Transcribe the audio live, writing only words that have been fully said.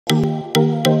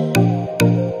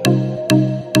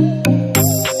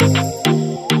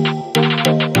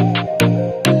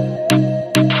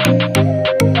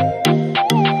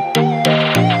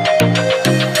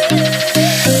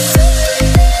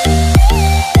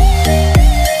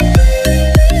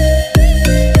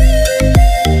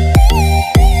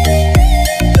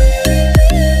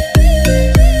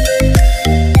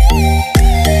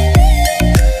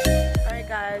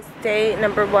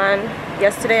1.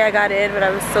 Yesterday I got in, but I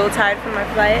was so tired from my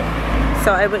flight,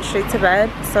 so I went straight to bed.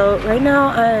 So right now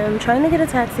I'm trying to get a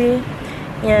taxi,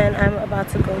 and I'm about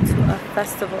to go to a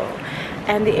festival.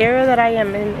 And the area that I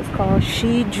am in is called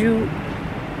Shibuya.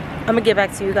 I'm gonna get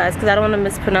back to you guys because I don't want to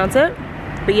mispronounce it.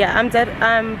 But yeah,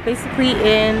 I'm basically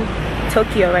in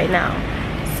Tokyo right now.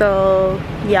 So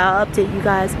yeah, I'll update you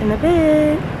guys in a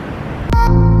bit.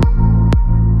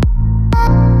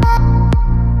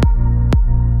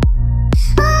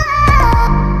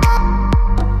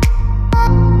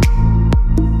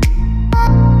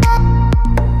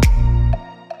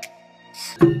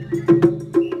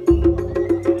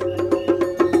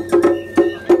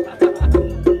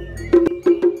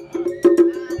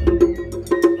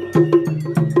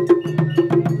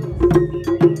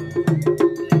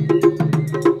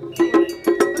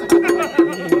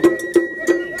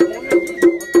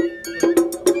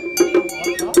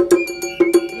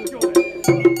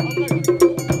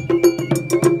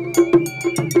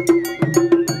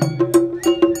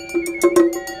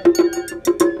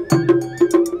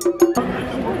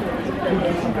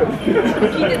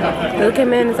 Look at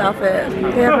me in this outfit.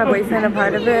 They have my boyfriend a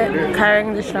part of it,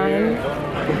 carrying the shrine.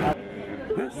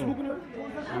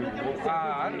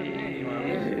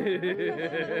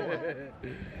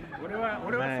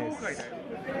 Nice.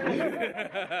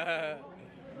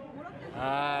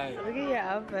 Look at your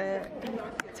outfit.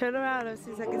 Turn around and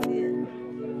see so I can see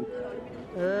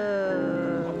it.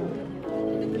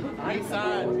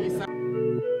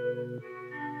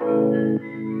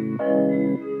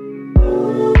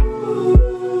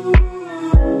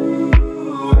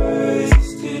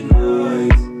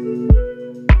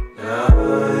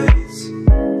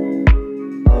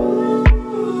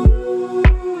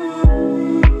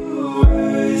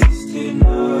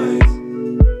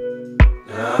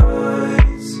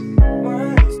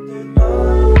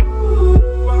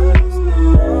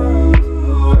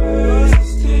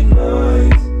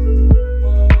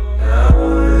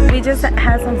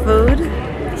 Had some food,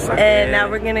 and now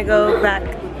we're gonna go back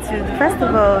to the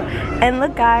festival. And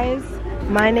look guys,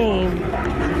 my name.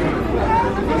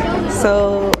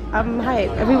 So I'm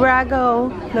hyped. Everywhere I go,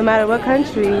 no matter what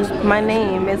country, my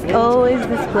name is always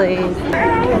displayed.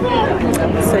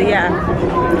 So yeah,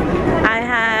 I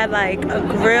had like a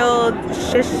grilled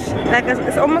shish, like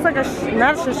it's almost like a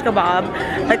not a shish kebab,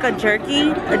 like a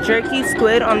jerky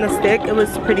squid on the stick. It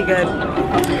was pretty good.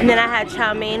 And then I had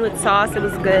chow mein with sauce. It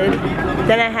was good.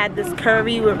 Then I had this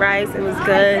curry with rice. It was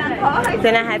good.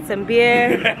 Then I had some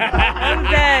beer. I'm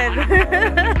dead.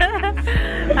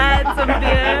 I had some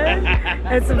beer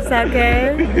and some sake,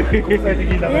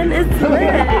 and it's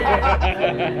lit.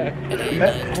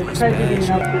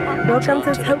 Welcome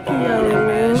to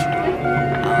Tokyo.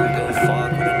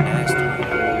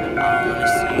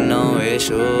 No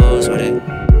issues with it.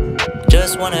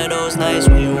 Just one of those nights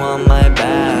when you want my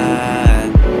back.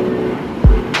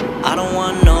 I don't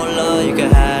want no love, you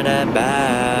can have that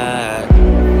back.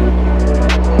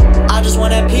 I just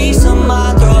want that peace of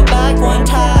mind, throw it back one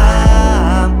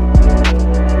time.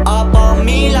 Up on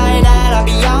me like that, I'll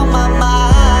be out my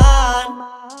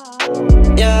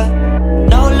mind. Yeah,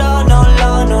 no love, no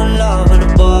love, no love in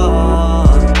the bar.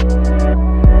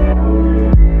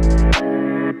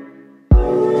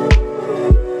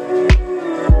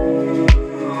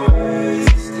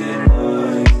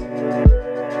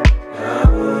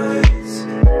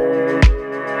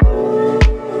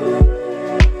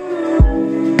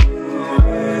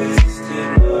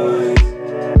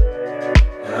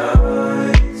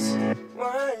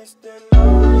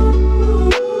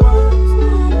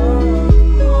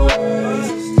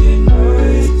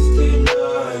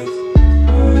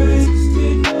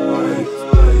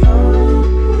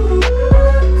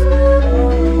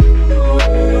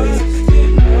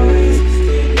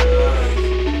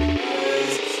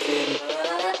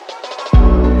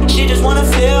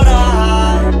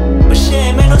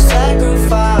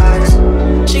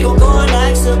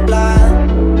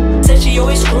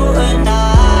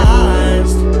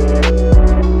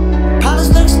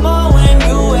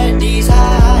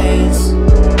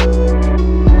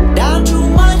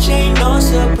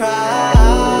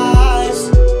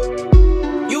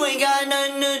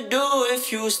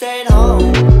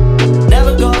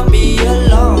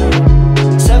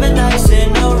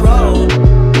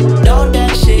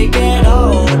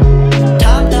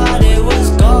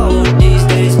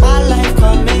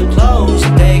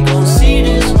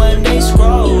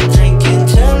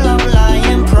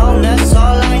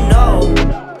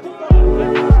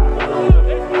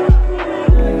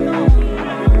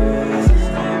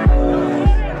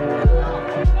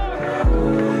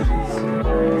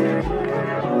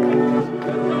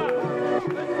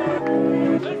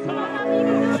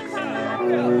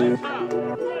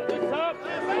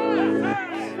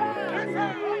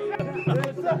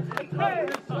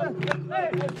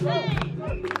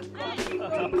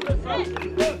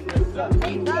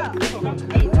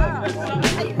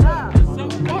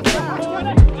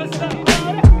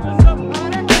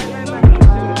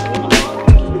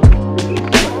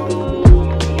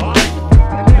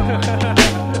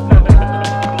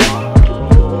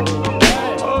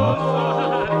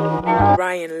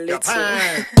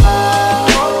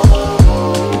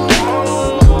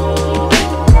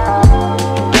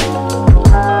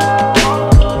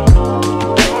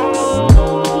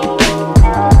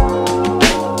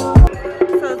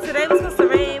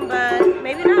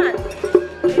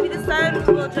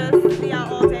 will just be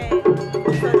out all day so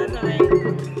it doesn't rain.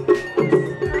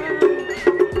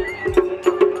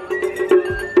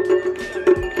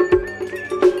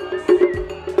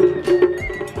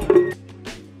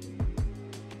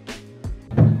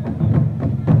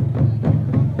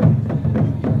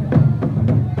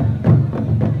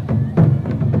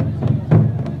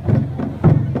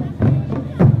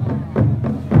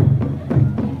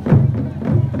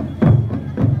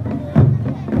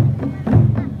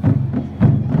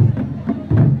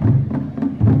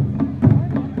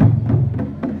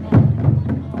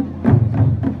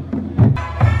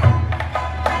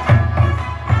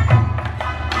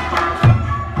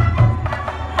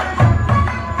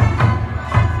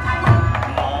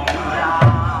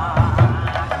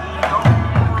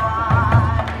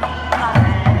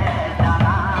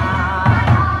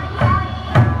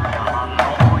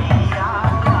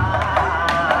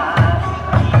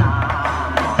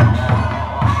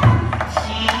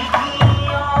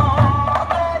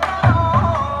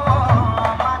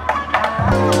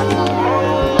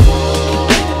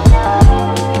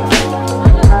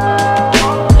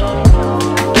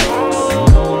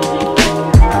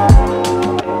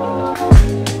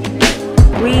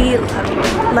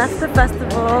 Left the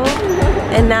festival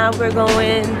and now we're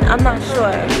going, I'm not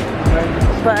sure,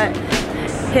 but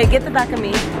here, get the back of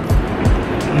me.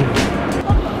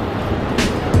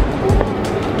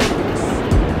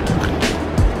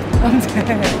 I'm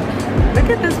dead. Look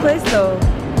at this place though. I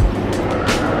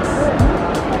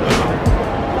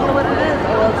don't know what it is.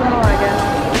 Oh, well, it's a mall, I guess.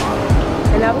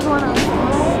 And now we're going out.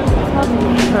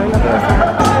 Turn up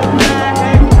outside.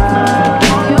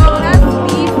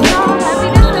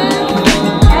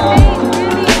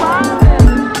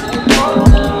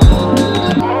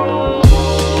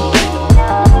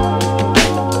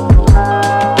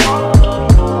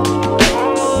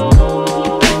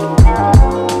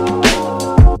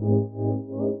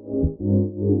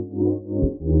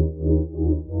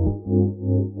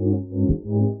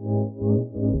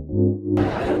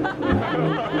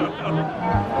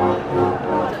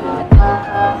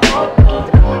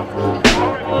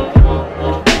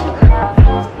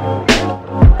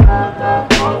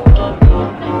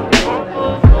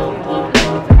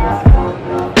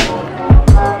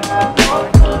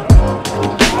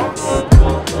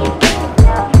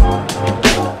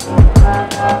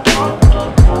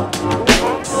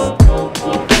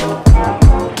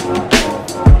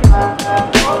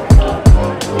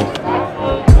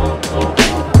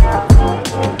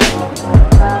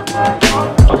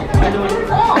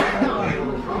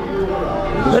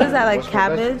 What is that, like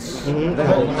cabbage?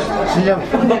 시장.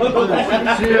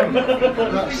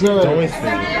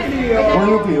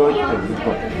よく言われてたよ、ずっと。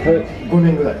5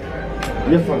年ぐらい。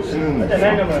皆さん死ぬんですか？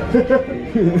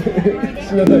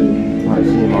死なない。はい、死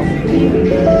にます。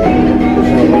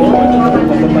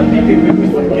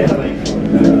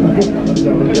死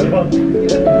な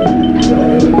ない。